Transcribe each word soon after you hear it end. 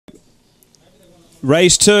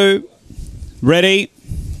Race 2. Ready.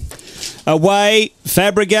 Away,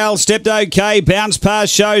 Fabregal stepped okay, bounce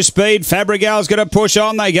past show speed. Fabregal's going to push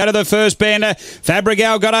on. They go to the first bender.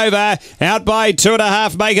 Fabregal got over, out by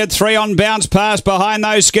 2.5, make it 3 on bounce past. Behind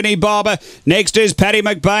those, Skinny Bob. Next is Paddy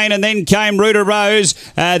McBain, and then came Ruta Rose,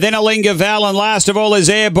 then Alinga Val, and last of all is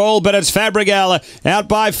Airball, but it's Fabregal out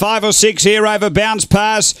by 5 or 6 here over bounce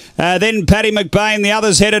pass. Then Paddy McBain, the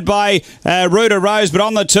others headed by Ruta Rose, but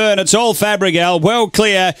on the turn it's all Fabregal, well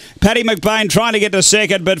clear. Paddy McBain trying to get to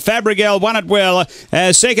second, but Fabregal won it well.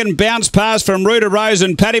 Second bounce pass from Ruta Rose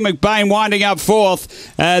and Paddy McBain winding up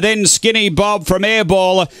fourth. Then Skinny Bob from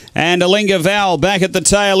Airball and Alinga Val back at the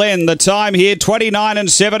tail end. The time here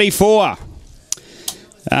 29:74.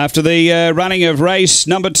 After the running of race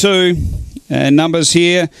number 2, numbers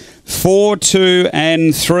here 4, 2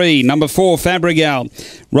 and 3. Number 4, Fabregal.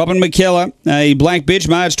 Robin McKellar, a black bitch,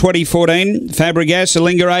 March 2014. Fabregas,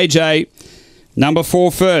 Alinga AJ. Number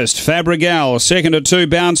 4 first, Fabregal. Second to 2,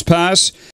 bounce pass.